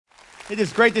It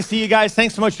is great to see you guys.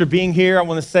 Thanks so much for being here. I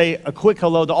want to say a quick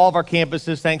hello to all of our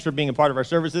campuses. Thanks for being a part of our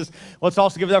services. Let's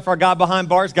also give it up for our God Behind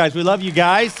Bars guys. We love you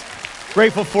guys.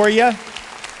 Grateful for you.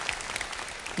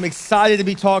 I'm excited to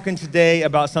be talking today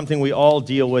about something we all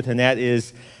deal with, and that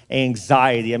is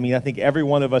anxiety. I think every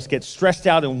one of us gets stressed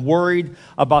out and worried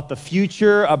about the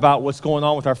future, about what's going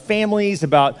on with our families,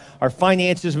 about our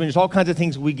finances. There's all kinds of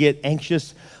things we get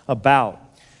anxious about.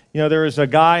 There was a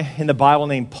guy in the Bible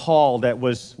named Paul that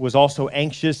was also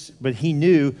anxious, but he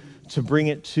knew to bring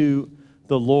it to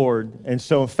the Lord. And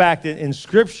so, in fact, in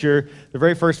Scripture, the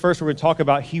very first verse we're going to talk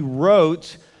about, he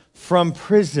wrote from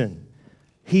prison.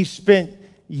 He spent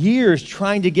years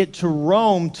trying to get to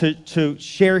Rome to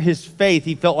share his faith.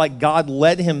 He felt like God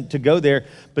led him to go there,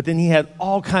 but then he had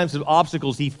all kinds of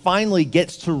obstacles. He finally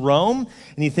gets to Rome,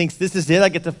 and he thinks, this is it. I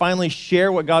get to finally share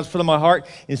what God's put on my heart.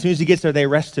 And as soon as he gets there, they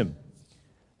arrest him.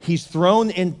 He's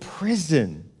thrown in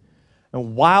prison.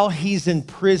 And while he's in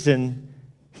prison,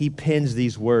 he pens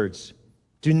these words: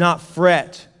 do not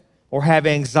fret or have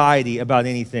anxiety about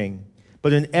anything,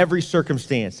 but in every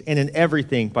circumstance and in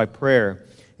everything by prayer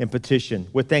and petition,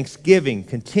 with thanksgiving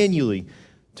continually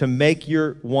to make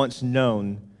your wants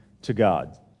known to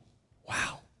God.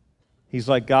 Wow. He's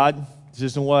like, God, this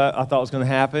isn't what I thought was going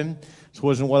to happen. This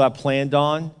wasn't what I planned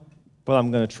on, but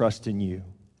I'm going to trust in you.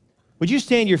 Would you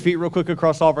stand to your feet real quick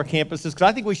across all of our campuses? Because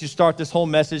I think we should start this whole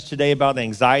message today about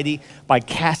anxiety by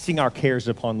casting our cares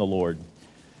upon the Lord.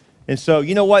 And so,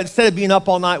 you know what? Instead of being up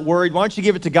all night worried, why don't you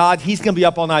give it to God? He's going to be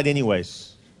up all night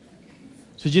anyways.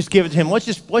 So just give it to him. Let's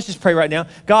just pray right now.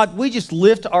 God, we just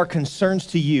lift our concerns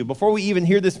to you. Before we even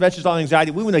hear this message on anxiety,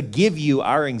 we want to give you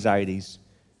our anxieties.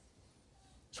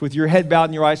 So with your head bowed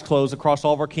and your eyes closed across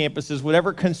all of our campuses,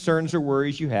 whatever concerns or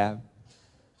worries you have,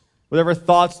 whatever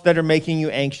thoughts that are making you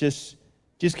anxious,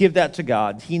 just give that to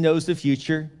God. He knows the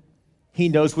future. He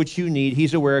knows what you need.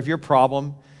 He's aware of your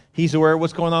problem. He's aware of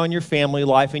what's going on in your family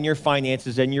life, in your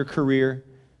finances, and your career.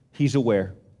 He's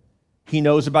aware. He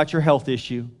knows about your health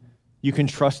issue. You can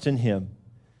trust in him.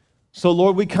 So,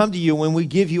 Lord, we come to you. When we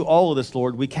give you all of this,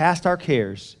 Lord, we cast our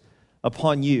cares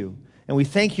upon you. And we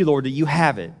thank you, Lord, that you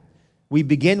have it. We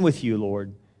begin with you,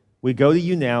 Lord. We go to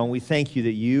you now, and we thank you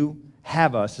that you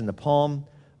have us in the palm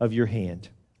of your hand.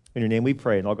 In your name we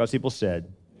pray. And all God's people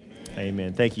said,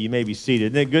 Amen. Thank you. You may be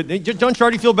seated. Isn't it good? Don't you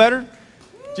already feel better?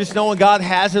 Just knowing God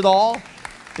has it all.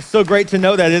 It's so great to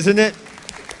know that, isn't it?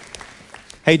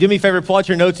 Hey, do me a favor, pull out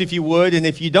your notes if you would. And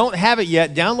if you don't have it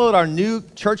yet, download our new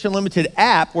Church Unlimited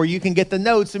app where you can get the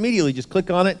notes immediately. Just click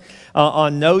on it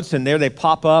on notes, and there they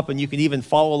pop up, and you can even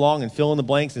follow along and fill in the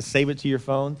blanks and save it to your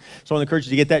phone. So I want to encourage you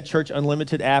to get that Church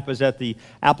Unlimited app. Is at the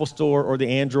Apple Store or the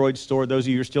Android Store. Those of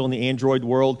you who are still in the Android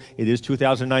world, it is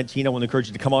 2019. I want to encourage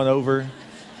you to come on over.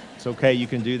 It's okay, you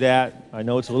can do that. I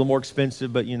know it's a little more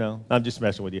expensive, but I'm just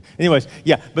messing with you. Anyways,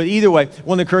 but either way, I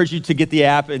want to encourage you to get the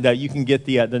app, and you can get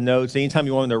the notes. Anytime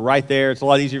you want them, they're right there. It's a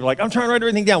lot easier. You're like, I'm trying to write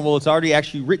everything down. Well, it's already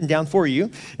actually written down for you.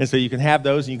 And so you can have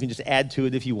those, and you can just add to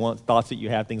it if you want, thoughts that you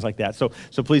have, things like that. So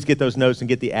please get those notes and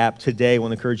get the app today. I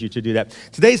want to encourage you to do that.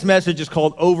 Today's message is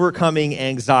called Overcoming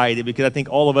Anxiety, because I think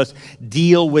all of us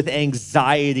deal with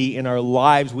anxiety in our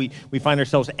lives. We find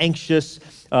ourselves anxious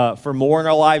for more in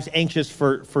our lives, anxious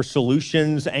for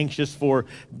solutions, anxious for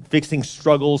fixing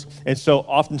struggles. And so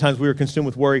oftentimes we are consumed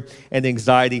with worry and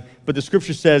anxiety. But the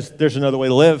scripture says there's another way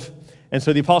to live. And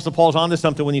so the Apostle Paul's onto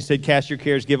something when he said, cast your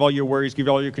cares, give all your worries, give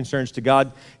all your concerns to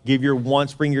God, give your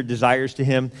wants, bring your desires to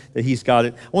him, that he's got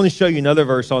it. I want to show you another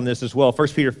verse on this as well. 1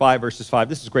 Peter 5, verses 5.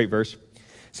 This is a great verse. It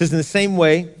says, in the same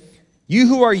way, you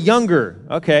who are younger,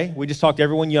 okay, we just talked to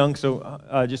everyone young,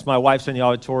 so just my wife's in the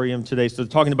auditorium today, so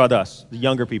talking about us, the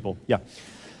younger people, yeah.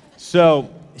 So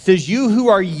it says, you who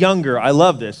are younger, I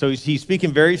love this. So he's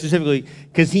speaking very specifically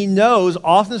because he knows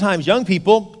oftentimes young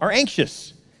people are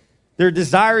anxious. They're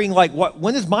desiring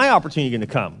when is my opportunity going to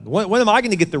come? When am I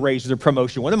going to get the raise or the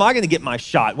promotion? When am I going to get my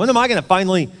shot? When am I going to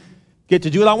finally get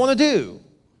to do what I want to do?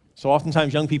 So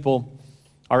oftentimes young people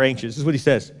are anxious. This is what he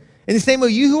says. In the same way,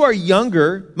 you who are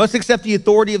younger must accept the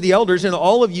authority of the elders, and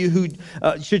all of you who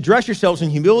should dress yourselves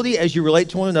in humility as you relate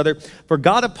to one another. For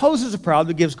God opposes the proud,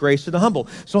 but gives grace to the humble.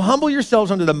 So humble yourselves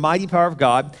under the mighty power of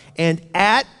God, and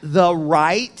at the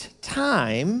right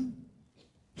time,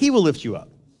 he will lift you up.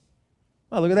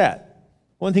 Oh, look at that.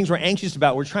 One of the things we're anxious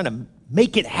about, we're trying to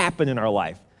make it happen in our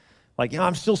life. Like,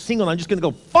 I'm still single, and I'm just going to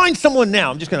go find someone now.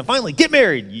 I'm just going to finally get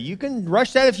married. You can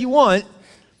rush that if you want,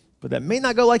 but that may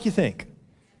not go like you think.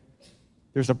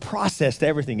 There's a process to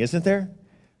everything, isn't there?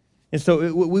 And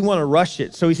so we want to rush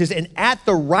it. So he says, and at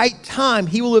the right time,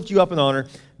 he will lift you up in honor.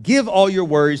 Give all your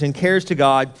worries and cares to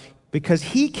God because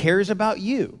he cares about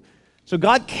you. So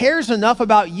God cares enough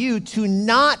about you to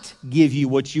not give you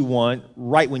what you want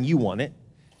right when you want it,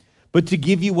 but to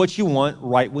give you what you want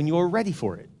right when you're ready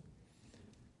for it.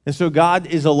 And so God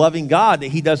is a loving God that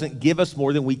he doesn't give us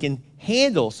more than we can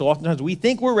handle. So oftentimes we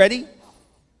think we're ready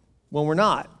when we're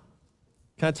not.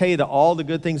 Can I tell you that all the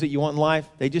good things that you want in life,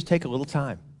 they just take a little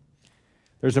time.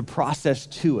 There's a process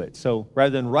to it. So rather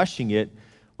than rushing it,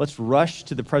 let's rush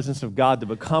to the presence of God to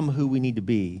become who we need to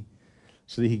be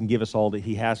so that he can give us all that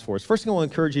he has for us. First thing I want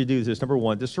to encourage you to do is this. Number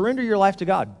one, to surrender your life to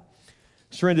God.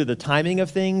 Surrender the timing of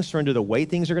things, surrender the way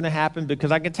things are going to happen,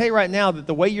 because I can tell you right now that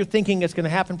the way you're thinking it's going to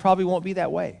happen probably won't be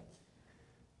that way.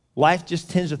 Life just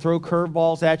tends to throw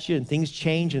curveballs at you, and things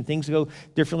change, and things go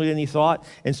differently than you thought.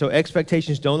 And so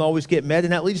expectations don't always get met,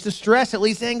 and that leads to stress, it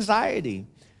leads to anxiety.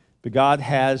 But God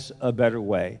has a better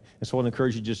way. And so I want to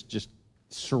encourage you, just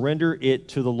surrender it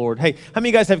to the Lord. Hey, how many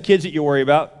of you guys have kids that you worry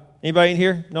about? Anybody in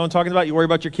here know what I'm talking about? You worry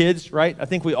about your kids, right? I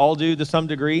think we all do to some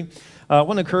degree. I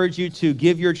want to encourage you to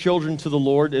give your children to the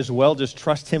Lord as well. Just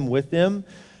trust him with them.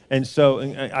 And so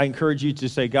I encourage you to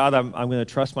say, God, I'm going to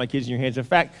trust my kids in your hands. In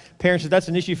fact, parents, if that's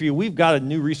an issue for you, we've got a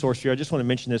new resource for you. I just want to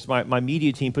mention this. My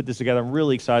media team put this together. I'm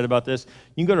really excited about this.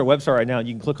 You can go to our website right now, and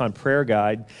you can click on Prayer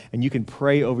Guide, and you can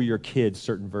pray over your kids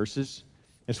certain verses.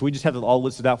 And so we just have it all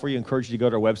listed out for you. I encourage you to go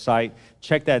to our website,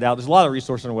 check that out. There's a lot of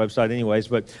resources on our website anyways,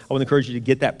 but I want to encourage you to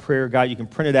get that prayer guide. You can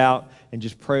print it out and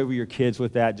just pray over your kids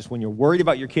with that. Just when you're worried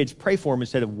about your kids, pray for them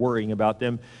instead of worrying about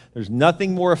them. There's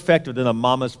nothing more effective than a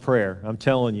mama's prayer, I'm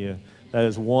telling you. That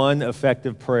is one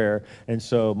effective prayer. And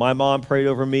so my mom prayed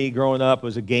over me growing up. It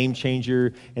was a game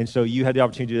changer. And so you had the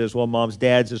opportunity to do that as well, moms,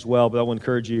 dads as well. But I want to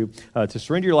encourage you to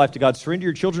surrender your life to God. Surrender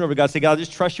your children over to God. Say, God, I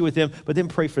just trust you with them, but then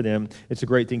pray for them. It's a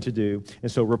great thing to do. And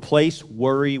so replace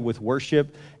worry with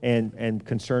worship and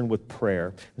concern with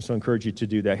prayer. And so I encourage you to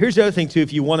do that. Here's the other thing, too.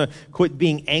 If you want to quit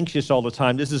being anxious all the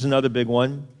time, this is another big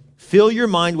one. Fill your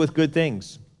mind with good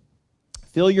things.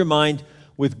 Fill your mind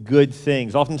with good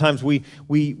things. Oftentimes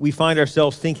we find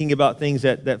ourselves thinking about things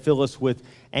that fill us with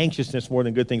anxiousness more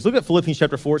than good things. Look at Philippians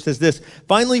chapter 4. It says this: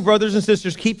 finally, brothers and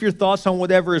sisters, keep your thoughts on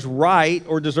whatever is right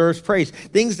or deserves praise.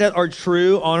 Things that are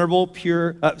true, honorable,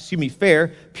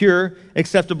 fair, pure,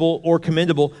 acceptable, or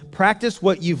commendable. Practice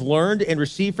what you've learned and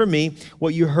received from me,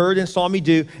 what you heard and saw me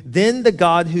do. Then the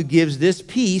God who gives this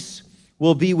peace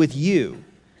will be with you.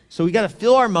 So we got to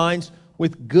fill our minds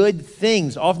with good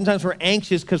things. Oftentimes we're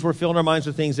anxious because we're filling our minds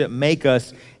with things that make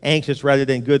us anxious rather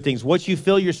than good things. What you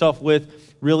fill yourself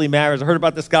with really matters. I heard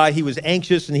about this guy. He was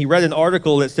anxious, and he read an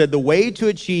article that said the way to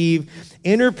achieve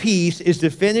inner peace is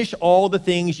to finish all the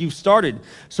things you've started.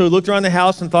 So he looked around the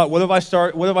house and thought, what have I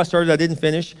started I didn't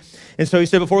finish? And so he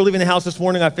said, before leaving the house this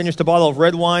morning, I finished a bottle of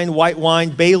red wine, white wine,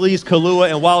 Bailey's,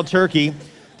 Kahlua, and Wild Turkey.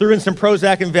 Threw in some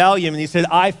Prozac and Valium, and he said,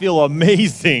 I feel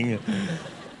amazing.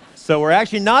 So we're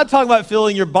actually not talking about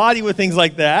filling your body with things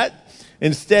like that.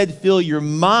 Instead, fill your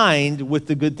mind with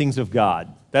the good things of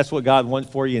God. That's what God wants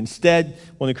for you. Instead,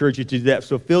 I want to encourage you to do that.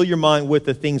 So fill your mind with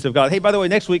the things of God. Hey, by the way,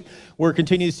 next week, we're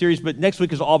continuing the series, but next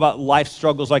week is all about life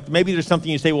struggles. Like maybe there's something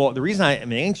you say, well, the reason I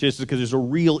am anxious is because there's a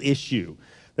real issue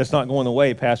that's not going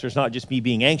away, Pastor. It's not just me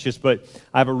being anxious, but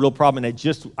I have a real problem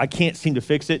and I can't seem to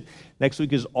fix it. Next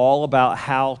week is all about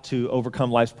how to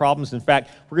overcome life's problems. In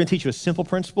fact, we're going to teach you a simple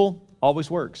principle: always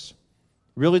works.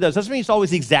 It really does. Doesn't mean it's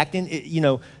always the exact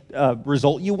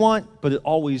result you want, but it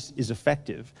always is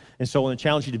effective. And so I want to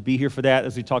challenge you to be here for that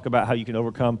as we talk about how you can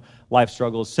overcome life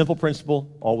struggles. Simple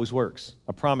principle, always works.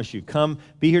 I promise you. Come,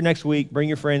 be here next week. Bring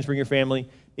your friends, bring your family.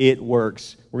 It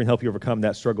works. We're going to help you overcome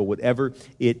that struggle, whatever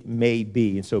it may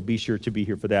be. And so be sure to be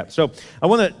here for that. So I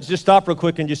want to just stop real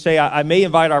quick and just say I may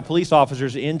invite our police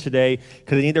officers in today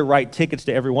because they need to write tickets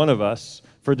to every one of us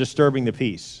for disturbing the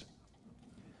peace.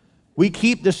 We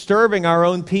keep disturbing our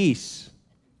own peace.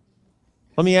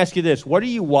 Let me ask you this. What are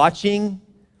you watching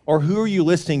or who are you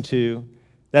listening to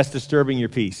that's disturbing your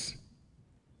peace?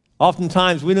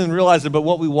 Oftentimes, we don't even realize it, but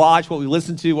what we watch, what we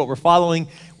listen to, what we're following,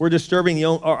 we're disturbing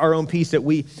our own peace that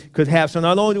we could have. So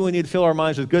not only do we need to fill our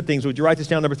minds with good things, would you write this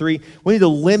down, number 3? We need to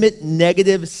limit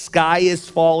negative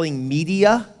sky-is-falling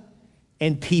media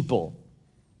and people.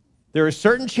 There are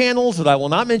certain channels that I will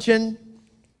not mention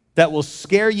that will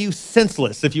scare you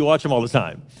senseless if you watch them all the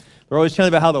time. They're always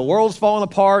telling you about how the world's falling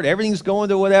apart, everything's going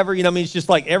to whatever, it's just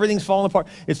like everything's falling apart.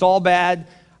 It's all bad.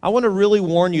 I want to really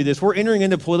warn you this. We're entering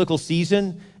into political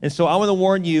season, and so I want to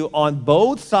warn you on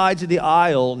both sides of the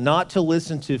aisle not to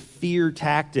listen to fear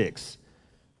tactics.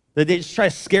 That they just try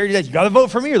to scare you that you got to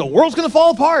vote for me or the world's going to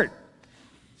fall apart.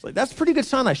 It's like, that's a pretty good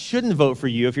sign I shouldn't vote for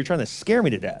you if you're trying to scare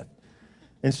me to death.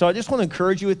 And so I just want to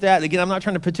encourage you with that. Again, I'm not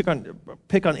trying to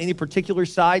pick on any particular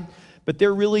side, but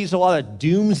there really is a lot of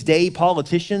doomsday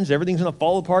politicians. Everything's going to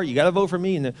fall apart. You got to vote for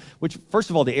me. Which, first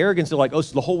of all, the arrogance of like, oh,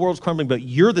 so the whole world's crumbling, but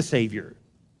you're the Savior.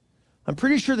 I'm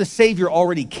pretty sure the Savior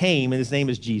already came, and his name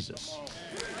is Jesus.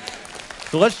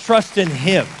 So let's trust in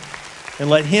him and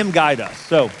let him guide us.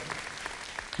 So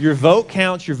your vote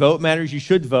counts, your vote matters, you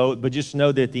should vote, but just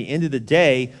know that at the end of the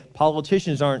day,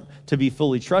 politicians aren't to be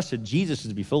fully trusted. Jesus is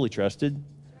to be fully trusted.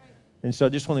 And so I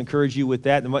just want to encourage you with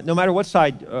that. No matter what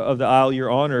side of the aisle you're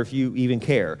on or if you even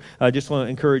care, I just want to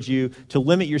encourage you to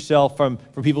limit yourself from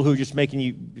people who are just making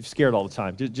you scared all the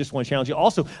time. Just want to challenge you.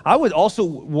 Also, I would also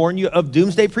warn you of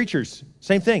doomsday preachers.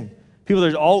 Same thing. People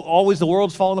that are always the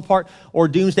world's falling apart, or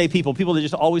doomsday people that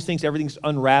just always thinks everything's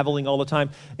unraveling all the time.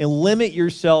 And limit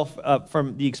yourself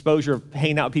from the exposure of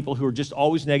hanging out with people who are just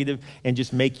always negative and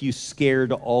just make you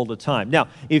scared all the time. Now,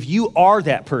 if you are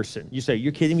that person, you say,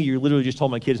 you're kidding me? You literally just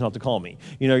told my kids not to call me.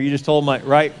 You just told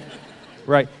right?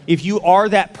 Right. If you are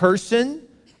that person,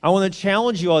 I want to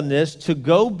challenge you on this to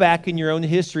go back in your own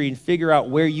history and figure out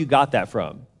where you got that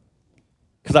from.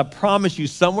 Because I promise you,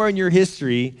 somewhere in your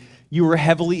history, you were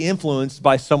heavily influenced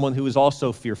by someone who was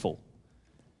also fearful.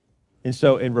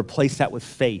 And replace that with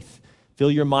faith.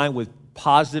 Fill your mind with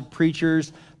positive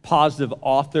preachers, positive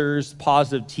authors,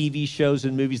 positive TV shows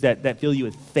and movies that fill you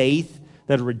with faith,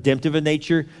 that are redemptive in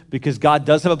nature, because God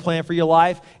does have a plan for your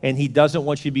life, and he doesn't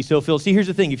want you to be so filled. See, here's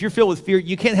the thing. If you're filled with fear,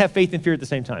 you can't have faith and fear at the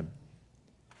same time.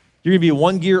 You're going to be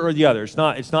one gear or the other. It's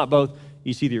not both.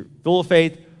 You're either full of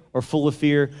faith or full of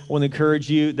fear. I want to encourage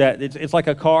you that it's like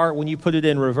a car. When you put it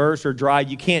in reverse or drive,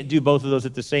 you can't do both of those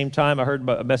at the same time. I heard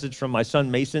a message from my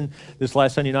son, Mason, this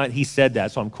last Sunday night. He said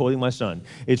that, so I'm quoting my son.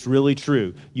 It's really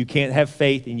true. You can't have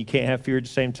faith and you can't have fear at the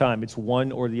same time. It's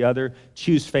one or the other.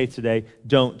 Choose faith today.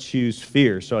 Don't choose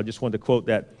fear. So I just wanted to quote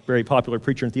that very popular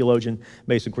preacher and theologian,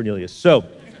 Mason Cornelius. So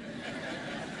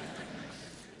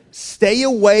stay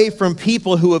away from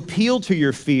people who appeal to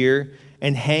your fear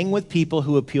and hang with people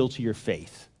who appeal to your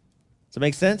faith. Does that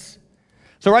make sense?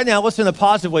 So right now, let's in a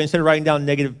positive way, instead of writing down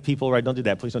negative people, right? Don't do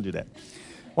that. Please don't do that.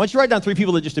 Why don't you write down 3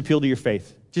 people that just appeal to your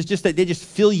faith? Just that they just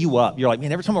fill you up. You're like,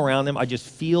 man, every time I'm around them, I just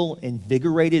feel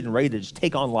invigorated and ready to just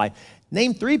take on life.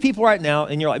 Name 3 people right now,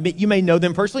 and you're like, you may know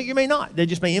them personally, you may not. They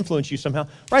just may influence you somehow.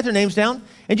 Write their names down,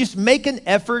 and just make an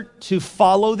effort to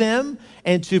follow them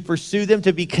and to pursue them,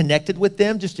 to be connected with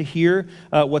them, just to hear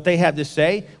what they have to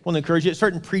say. I want to encourage you.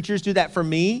 Certain preachers do that for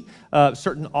me,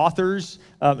 certain authors.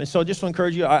 And so I just want to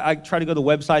encourage you. I try to go to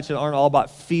websites that aren't all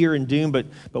about fear and doom, but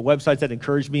websites that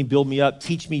encourage me, build me up,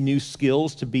 teach me new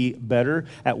skills to be better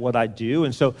at what I do.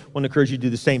 And so I want to encourage you to do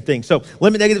the same thing. So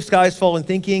limit negative skies, fallen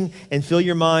thinking, and fill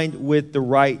your mind with the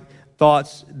right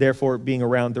thoughts, therefore being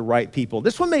around the right people.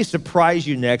 This one may surprise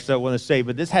you next, I want to say,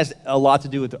 but this has a lot to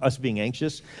do with us being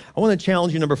anxious. I want to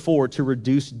challenge you, number 4, to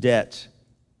reduce debt.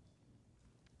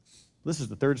 This is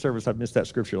the 3rd service I've missed that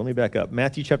scripture. Let me back up.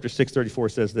 Matthew chapter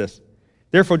 6:34 says this.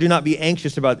 Therefore, do not be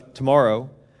anxious about tomorrow,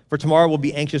 for tomorrow will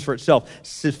be anxious for itself.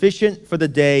 Sufficient for the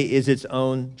day is its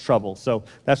own trouble. So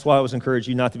that's why I was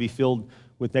encouraging you not to be filled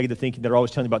with negative thinking that are always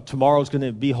telling you about tomorrow's going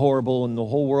to be horrible and the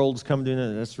whole world's coming to an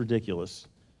end. That's ridiculous.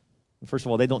 First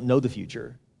of all, they don't know the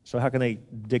future. So how can they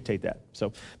dictate that?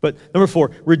 But number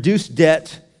 4, reduce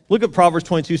debt. Look at Proverbs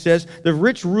 22 says, the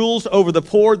rich rules over the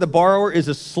poor, the borrower is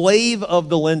a slave of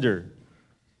the lender.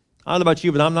 I don't know about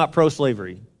you, but I'm not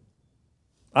pro-slavery.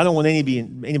 I don't want anybody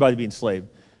to be enslaved.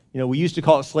 We used to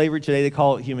call it slavery. Today they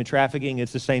call it human trafficking.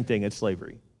 It's the same thing. It's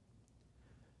slavery.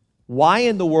 Why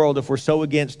in the world, if we're so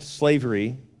against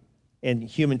slavery and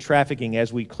human trafficking,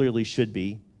 as we clearly should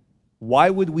be, why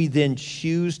would we then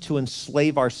choose to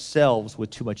enslave ourselves with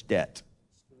too much debt?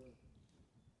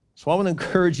 So I want to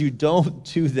encourage you, don't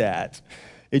do that.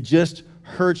 It just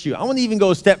hurts you. I want to even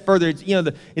go a step further.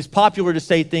 It's popular to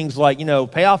say things like,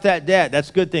 pay off that debt.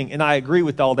 That's a good thing. And I agree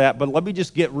with all that. But let me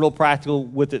just get real practical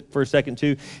with it for a second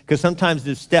too, because sometimes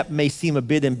this step may seem a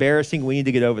bit embarrassing. We need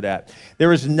to get over that.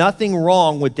 There is nothing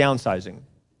wrong with downsizing.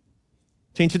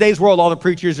 See, in today's world, all the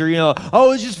preachers are,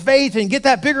 it's just faith and get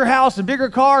that bigger house and bigger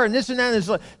car and this and that. And it's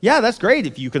like, yeah, that's great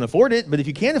if you can afford it. But if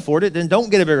you can't afford it, then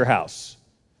don't get a bigger house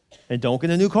and don't get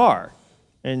a new car.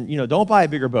 And, don't buy a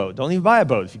bigger boat. Don't even buy a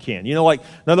boat if you can. In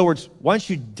other words, why don't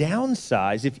you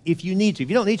downsize if you need to? If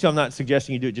you don't need to, I'm not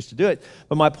suggesting you do it just to do it.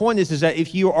 But my point is that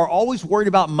if you are always worried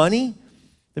about money,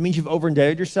 that means you've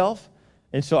over-indebted yourself.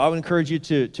 And so I would encourage you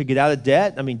to get out of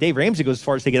debt. I mean, Dave Ramsey goes as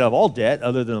far as to get out of all debt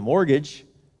other than a mortgage,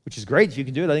 which is great. If you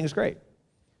can do it, I think it's great.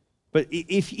 But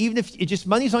even if it just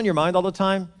money's on your mind all the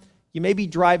time, you may be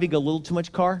driving a little too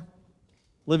much car,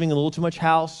 living in a little too much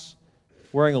house,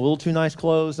 wearing a little too nice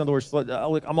clothes. In other words,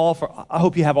 I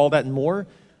hope you have all that and more.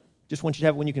 just want you to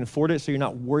have it when you can afford it so you're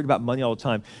not worried about money all the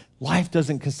time. Life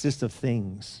doesn't consist of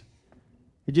things.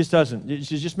 It just doesn't.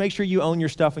 Just make sure you own your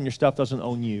stuff and your stuff doesn't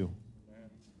own you.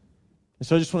 And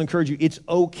so I just want to encourage you, it's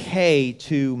okay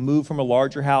to move from a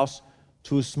larger house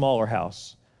to a smaller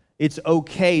house. It's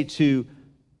okay to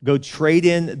go trade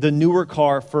in the newer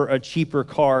car for a cheaper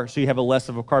car so you have a less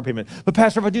of a car payment. But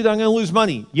Pastor, if I do that, I'm going to lose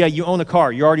money. Yeah, you own a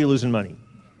car. You're already losing money.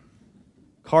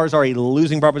 Cars are a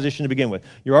losing proposition to begin with.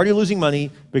 You're already losing money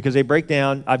because they break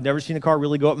down. I've never seen a car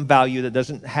really go up in value. That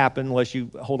doesn't happen unless you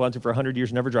hold on to it for 100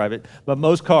 years and never drive it. But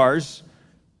most cars,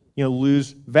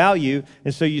 lose value.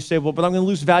 And so you say, well, but I'm going to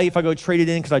lose value if I go trade it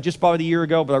in because I just bought it a year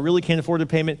ago, but I really can't afford the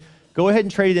payment. Go ahead and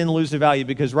trade it in and lose the value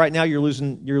because right now you're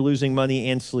losing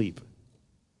money and sleep.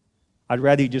 I'd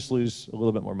rather you just lose a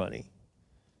little bit more money.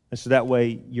 And so that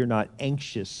way you're not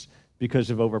anxious because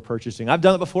of over-purchasing. I've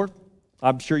done it before.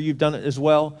 I'm sure you've done it as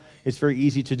well. It's very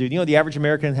easy to do. The average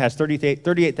American has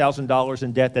 $38,000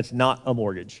 in debt that's not a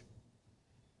mortgage.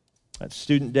 That's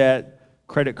student debt,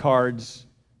 credit cards.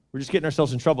 We're just getting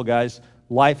ourselves in trouble, guys.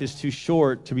 Life is too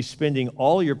short to be spending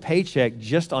all your paycheck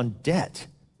just on debt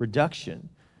reduction.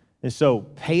 And so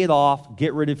pay it off,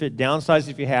 get rid of it, downsize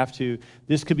if you have to.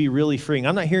 This could be really freeing.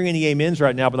 I'm not hearing any amens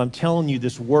right now, but I'm telling you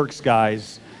this works,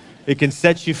 guys. It can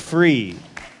set you free.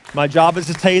 My job is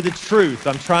to tell you the truth.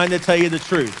 I'm trying to tell you the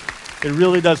truth. It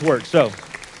really does work. So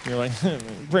you're like,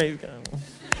 praise God.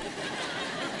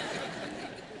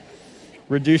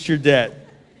 Reduce your debt.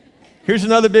 Here's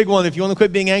another big one. If you want to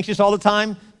quit being anxious all the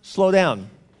time, slow down.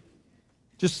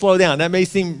 Just slow down. That may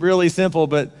seem really simple,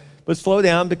 but slow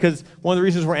down because one of the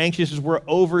reasons we're anxious is we're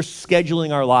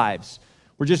over-scheduling our lives.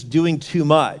 We're just doing too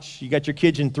much. You got your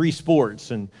kids in 3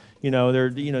 sports and,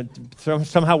 they're,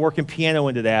 somehow working piano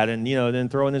into that and, then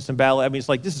throwing in some ballet. I mean, it's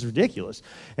like, this is ridiculous.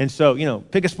 And so,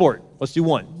 pick a sport. Let's do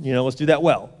one. Let's do that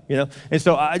well, And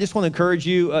so I just want to encourage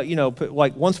you, put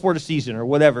like one sport a season or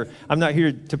whatever. I'm not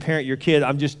here to parent your kid.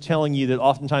 I'm just telling you that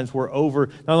oftentimes we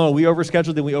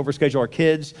overschedule, then we overschedule our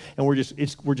kids, and we're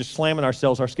just slamming our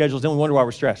schedules. Then we wonder why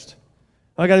we're stressed.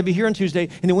 I got to be here on Tuesday,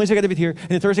 and then Wednesday I got to be here, and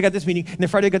then Thursday I got this meeting, and then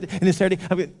Friday I got and then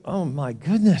Saturday. Oh my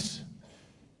goodness.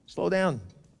 Slow down.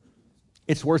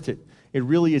 It's worth it. It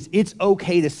really is. It's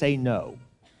okay to say no.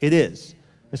 It is.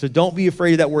 And so don't be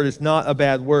afraid of that word. It's not a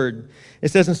bad word.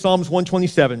 It says in Psalms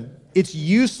 127, it's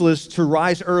useless to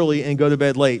rise early and go to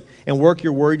bed late and work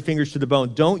your worried fingers to the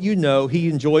bone. Don't you know he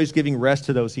enjoys giving rest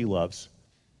to those he loves?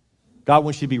 God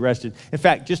wants you to be rested. In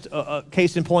fact, just a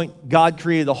case in point, God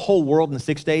created the whole world in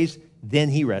 6 days, then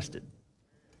he rested.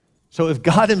 So if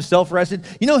God himself rested,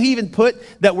 he even put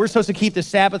that we're supposed to keep the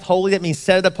Sabbath holy. That means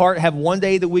set it apart, have one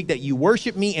day of the week that you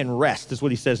worship me and rest, is what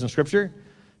he says in Scripture.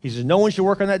 He says no one should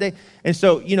work on that day. And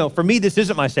so, for me, this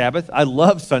isn't my Sabbath. I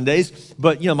love Sundays,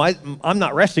 but, I'm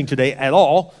not resting today at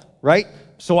all, right?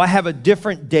 So I have a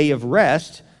different day of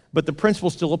rest, but the principle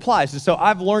still applies. And so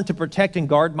I've learned to protect and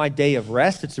guard my day of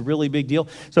rest. It's a really big deal.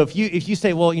 So if you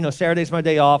say, well, Saturday's my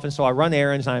day off, and so I run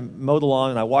errands, I mow the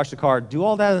lawn, and I wash the car, do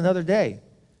all that another day.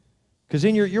 Because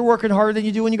then you're working harder than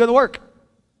you do when you go to work.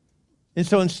 And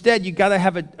so instead, you got to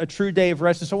have a true day of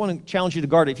rest. And so I want to challenge you to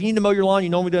guard it. If you need to mow your lawn, you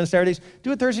normally do it on Saturdays,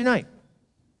 do it Thursday night.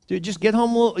 Just get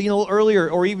home a little earlier,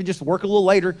 or even just work a little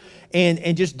later,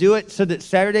 and just do it so that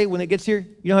Saturday, when it gets here,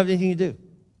 you don't have anything to do.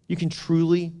 You can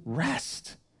truly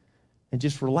rest and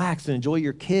just relax and enjoy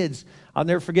your kids. I'll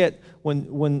never forget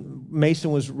when Mason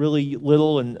was really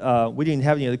little, and we didn't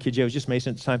have any other kids yet. It was just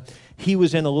Mason at the time. He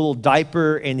was in a little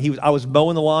diaper, and I was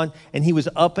mowing the lawn, and he was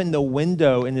up in the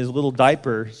window in his little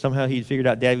diaper. Somehow he'd figured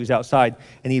out Daddy was outside,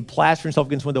 and he'd plastered himself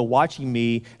against the window watching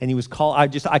me, and he was calling.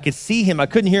 I could see him. I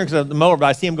couldn't hear him because of the mower, but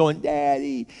I see him going,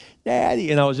 Daddy,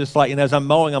 Daddy. And I was just like, and as I'm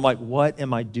mowing, I'm like, what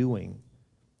am I doing?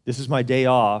 This is my day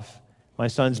off. My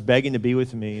son's begging to be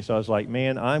with me, so I was like,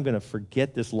 man, I'm going to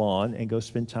forget this lawn and go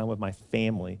spend time with my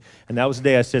family. And that was the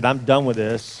day I said, I'm done with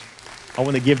this. I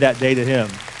want to give that day to him.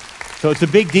 So it's a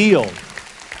big deal.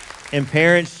 And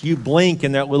parents, you blink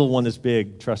and that little one is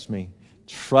big. Trust me.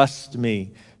 Trust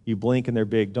me. You blink and they're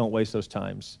big. Don't waste those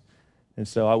times. And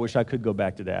so I wish I could go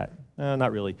back to that.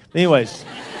 Not really. Anyways.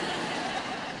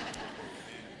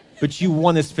 But you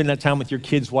want to spend that time with your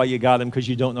kids while you got them because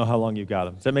you don't know how long you've got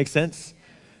them. Does that make sense?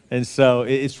 And so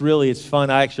it's fun.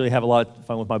 I actually have a lot of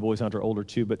fun with my boys now they're older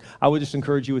too. But I would just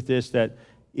encourage you with this, that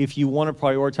if you want to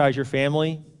prioritize your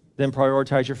family, then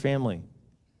prioritize your family.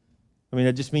 I mean,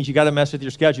 it just means you got to mess with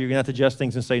your schedule. You're going to have to adjust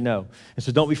things and say no. And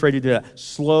so don't be afraid to do that.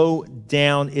 Slow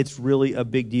down. It's really a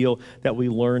big deal that we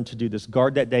learn to do this.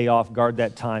 Guard that day off. Guard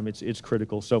that time. It's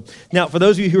critical. So now, for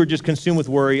those of you who are just consumed with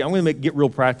worry, I'm going to get real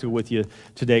practical with you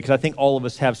today because I think all of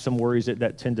us have some worries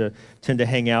that tend to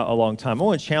hang out a long time. I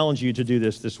want to challenge you to do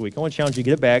this week. I want to challenge you to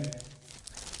get a bag,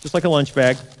 just like a lunch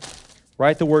bag.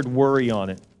 Write the word worry on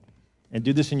it. And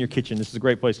do this in your kitchen. This is a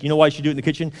great place. You know why you should do it in the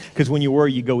kitchen? Because when you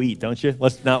worry, you go eat, don't you?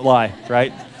 Let's not lie,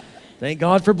 right? Thank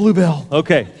God for Bluebell.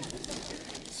 Okay.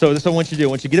 So this is what I want you to do. I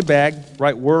want you to get a bag,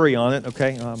 write worry on it.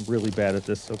 Okay. Oh, I'm really bad at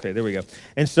this. Okay, there we go.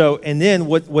 And then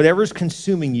whatever's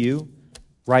consuming you,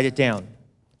 write it down.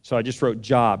 So I just wrote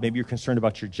job. Maybe you're concerned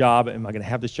about your job. Am I going to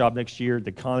have this job next year? The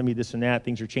economy, this and that.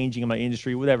 Things are changing in my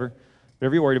industry, whatever.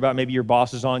 Whatever you're worried about. Maybe your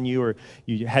boss is on you or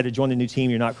you had to join a new team.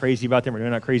 You're not crazy about them or they're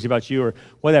not crazy about you or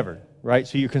whatever, right?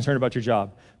 So you're concerned about your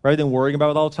job. Rather than worrying about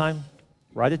it all the time,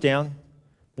 write it down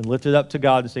and lift it up to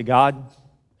God and say, God,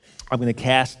 I'm going to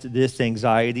cast this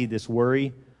anxiety, this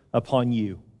worry upon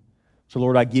you. So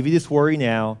Lord, I give you this worry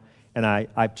now and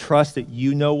I trust that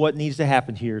you know what needs to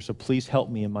happen here. So please help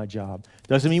me in my job.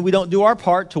 Doesn't mean we don't do our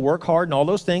part to work hard and all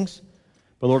those things.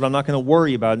 But Lord, I'm not going to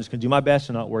worry about it. I'm just going to do my best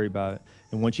to not worry about it.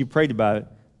 And once you prayed about it,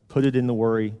 put it in the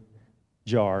worry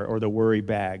jar or the worry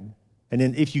bag. And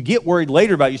then if you get worried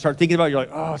later about it, you start thinking about it, you're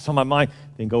like, oh, it's on my mind.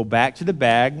 Then go back to the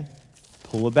bag,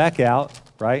 pull it back out,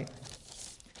 right?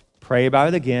 Pray about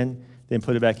it again, then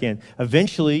put it back in.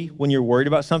 Eventually, when you're worried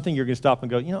about something, you're going to stop and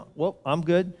go, well, I'm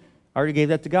good. I already gave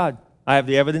that to God. I have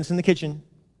the evidence in the kitchen.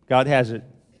 God has it.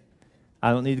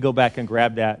 I don't need to go back and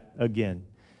grab that again.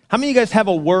 How many of you guys have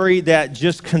a worry that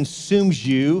just consumes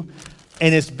you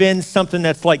and it's been something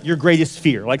that's like your greatest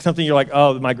fear, like something you're like,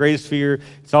 oh, my greatest fear,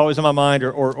 it's always on my mind,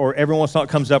 or every once in a while it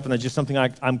comes up and it's just something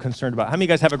I'm concerned about. How many of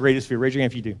you guys have a greatest fear? Raise your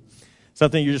hand if you do.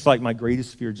 Something you're just like, my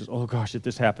greatest fear, just, oh gosh, if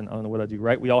this happened, I don't know what I'd do,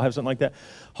 right? We all have something like that.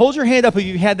 Hold your hand up if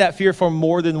you've had that fear for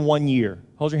more than 1 year.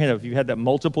 Hold your hand up. If you've had that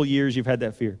multiple years, you've had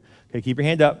that fear. Okay, keep your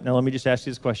hand up. Now let me just ask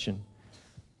you this question.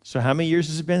 So how many years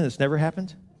has it been that's never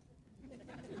happened?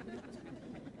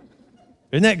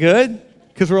 Isn't that good?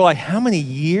 Because we're like, how many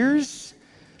years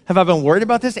have I been worried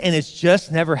about this and it's just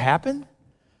never happened?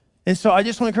 And so I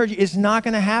just want to encourage you, it's not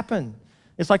going to happen.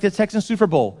 It's like the Texans Super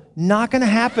Bowl. Not going to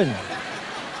happen.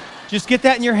 Just get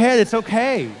that in your head. It's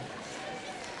okay.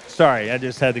 Sorry, I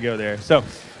just had to go there. So,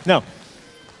 no.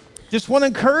 Just want to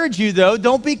encourage you, though,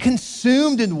 don't be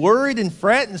consumed and worried and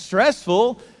fret and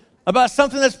stressful about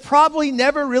something that's probably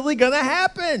never really going to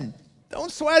happen.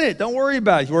 Don't sweat it. Don't worry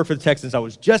about it. You work for the Texans. I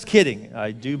was just kidding.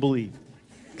 I do believe.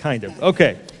 Kind of.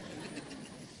 Okay.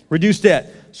 Reduce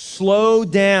debt. Slow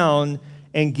down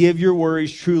and give your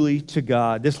worries truly to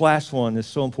God. This last one is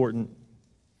so important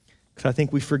because I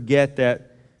think we forget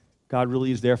that God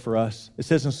really is there for us. It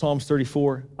says in Psalms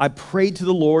 34, I prayed to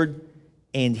the Lord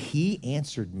and he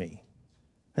answered me.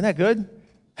 Isn't that good?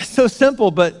 It's so simple,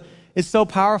 but it's so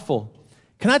powerful.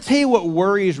 Can I tell you what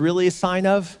worry is really a sign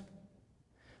of?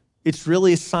 It's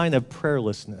really a sign of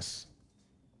prayerlessness.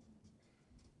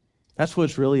 That's what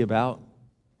it's really about.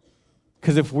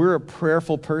 Because if we're a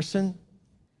prayerful person,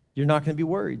 you're not going to be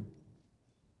worried.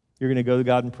 You're going to go to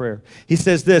God in prayer. He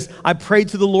says this, I prayed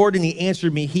to the Lord and he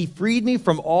answered me. He freed me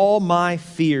from all my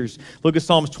fears. Look at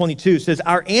Psalms 22. It says,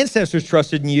 our ancestors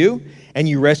trusted in you and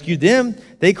you rescued them.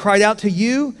 They cried out to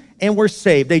you and were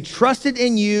saved. They trusted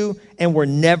in you and were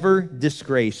never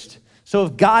disgraced. So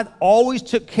if God always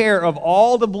took care of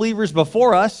all the believers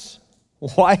before us,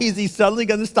 why is he suddenly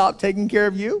going to stop taking care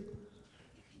of you?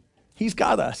 He's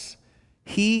got us.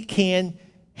 He can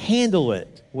handle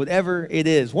it, whatever it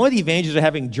is. One of the advantages of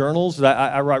having journals that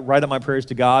I write up my prayers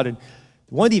to God, and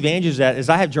one of the advantages of that is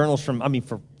I have journals from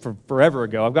forever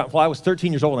ago. I was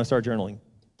 13 years old when I started journaling.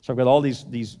 So I've got all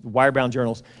these wire-bound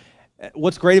journals.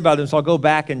 What's great about them is I'll go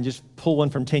back and just pull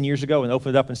one from 10 years ago and open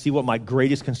it up and see what my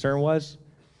greatest concern was.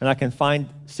 And I can find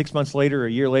 6 months later or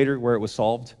a year later where it was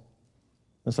solved.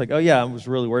 And it's like, oh yeah, I was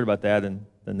really worried about that, and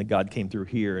then the God came through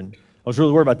here. And I was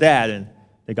really worried about that, and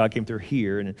then God came through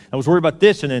here. And I was worried about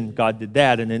this, and then God did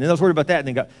that. And then I was worried about that, and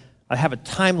then God. I have a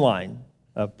timeline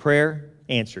of prayer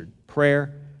answered,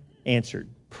 prayer answered,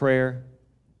 prayer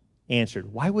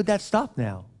answered. Why would that stop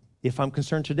now? If I'm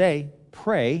concerned today,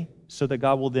 pray so that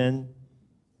God will then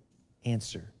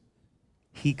answer.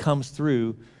 He comes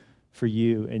through for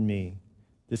you and me.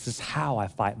 This is how I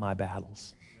fight my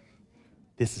battles.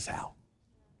 This is how.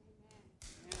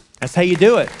 That's how you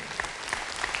do it.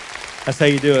 That's how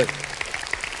you do it.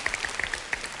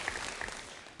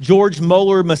 George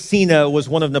Moeller Massena was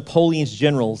one of Napoleon's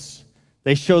generals.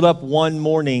 They showed up one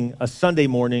morning, a Sunday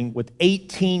morning, with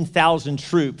 18,000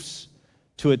 troops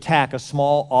to attack a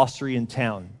small Austrian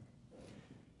town.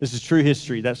 This is true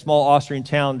history. That small Austrian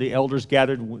town, the elders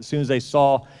gathered. As soon as they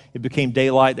saw it became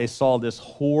daylight, they saw this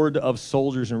horde of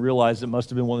soldiers and realized it must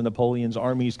have been one of Napoleon's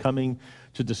armies coming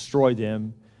to destroy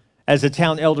them. As the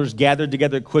town elders gathered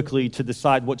together quickly to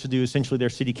decide what to do, essentially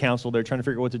their city council, they're trying to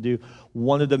figure out what to do.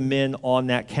 One of the men on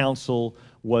that council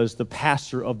was the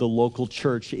pastor of the local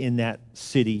church in that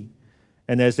city.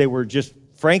 And as they were just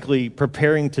frankly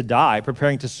preparing to die,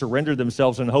 preparing to surrender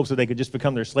themselves in hopes that they could just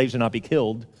become their slaves and not be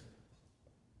killed,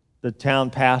 the town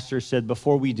pastor said,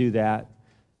 before we do that,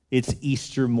 it's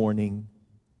Easter morning.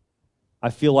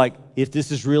 I feel like if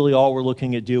this is really all we're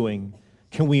looking at doing,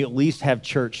 can we at least have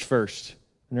church first?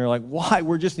 And they're like, why?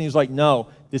 And he's like, no,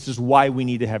 this is why we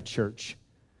need to have church.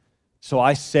 So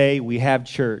I say we have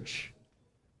church.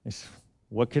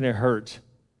 What can it hurt?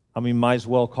 I mean, might as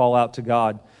well call out to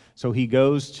God. So he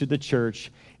goes to the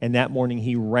church, and that morning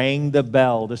he rang the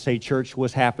bell to say church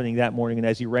was happening that morning. And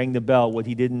as he rang the bell, what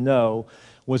he didn't know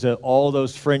was that all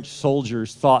those French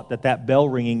soldiers thought that that bell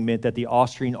ringing meant that the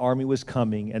Austrian army was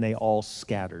coming, and they all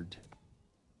scattered.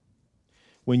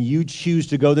 When you choose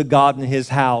to go to God in his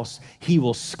house, he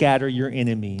will scatter your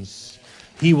enemies.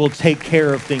 He will take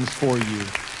care of things for you.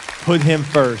 Put him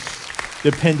first.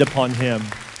 Depend upon him.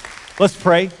 Let's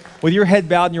pray. With your head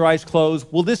bowed and your eyes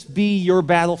closed, will this be your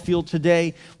battlefield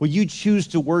today? Will you choose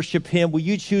to worship him? Will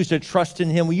you choose to trust in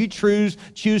him? Will you choose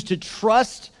to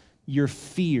trust your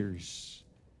fears?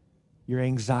 Your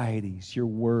anxieties, your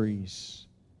worries.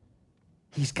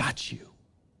 He's got you.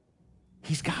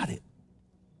 He's got it.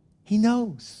 He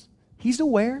knows. He's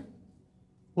aware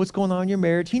what's going on in your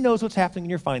marriage. He knows what's happening in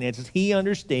your finances. He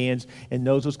understands and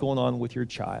knows what's going on with your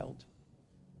child.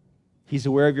 He's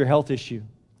aware of your health issue.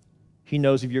 He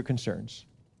knows of your concerns.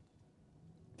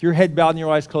 With your head bowed and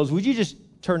your eyes closed, would you just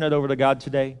turn that over to God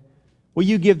today? Will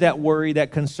you give that worry,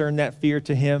 that concern, that fear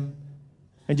to him?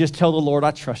 And just tell the Lord,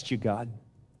 I trust you, God.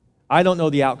 I don't know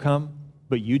the outcome,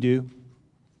 but you do.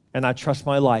 And I trust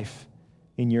my life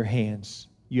in your hands.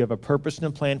 You have a purpose and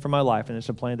a plan for my life, and it's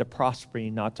a plan to prosper me,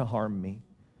 not to harm me.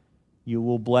 You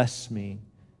will bless me.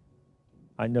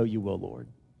 I know you will, Lord.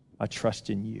 I trust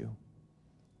in you.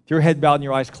 With your head bowed and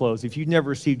your eyes closed, if you've never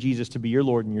received Jesus to be your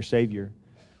Lord and your Savior,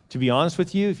 to be honest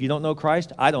with you, if you don't know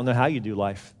Christ, I don't know how you do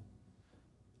life.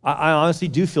 I honestly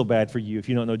do feel bad for you if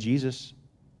you don't know Jesus,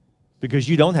 because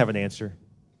you don't have an answer.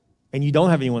 And you don't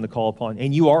have anyone to call upon,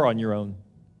 and you are on your own.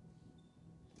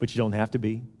 But you don't have to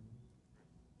be.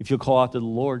 If you'll call out to the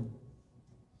Lord,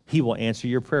 he will answer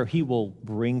your prayer. He will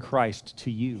bring Christ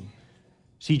to you.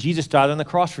 See, Jesus died on the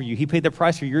cross for you. He paid the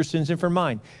price for your sins and for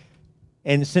mine.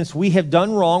 And since we have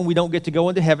done wrong, we don't get to go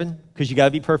into heaven because you got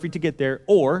to be perfect to get there.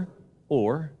 Or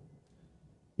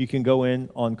you can go in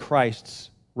on Christ's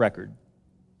record,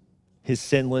 his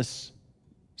sinless,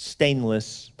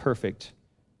 stainless, perfect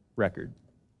record.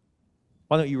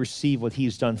 Why don't you receive what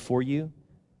he's done for you?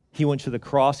 He went to the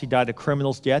cross. He died a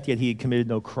criminal's death, yet he had committed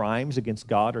no crimes against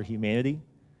God or humanity.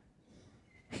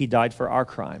 He died for our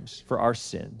crimes, for our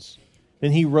sins.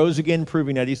 Then he rose again,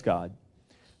 proving that he's God.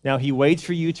 Now he waits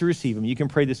for you to receive him. You can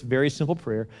pray this very simple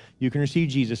prayer. You can receive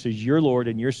Jesus as your Lord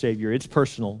and your Savior. It's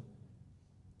personal.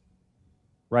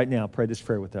 Right now, pray this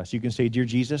prayer with us. You can say, Dear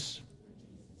Jesus,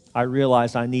 I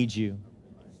realize I need you.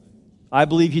 I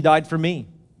believe you died for me.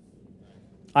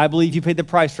 I believe you paid the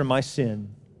price for my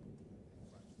sin.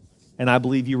 And I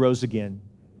believe you rose again.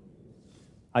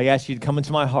 I ask you to come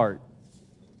into my heart,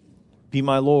 be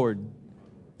my Lord,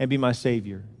 and be my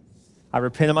Savior. I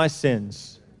repent of my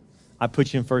sins. I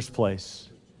put you in first place.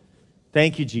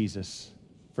 Thank you, Jesus,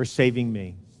 for saving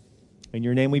me. In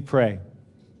your name we pray.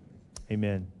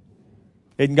 Amen.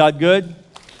 Isn't God good?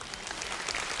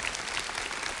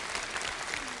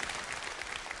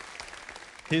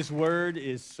 His word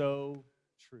is so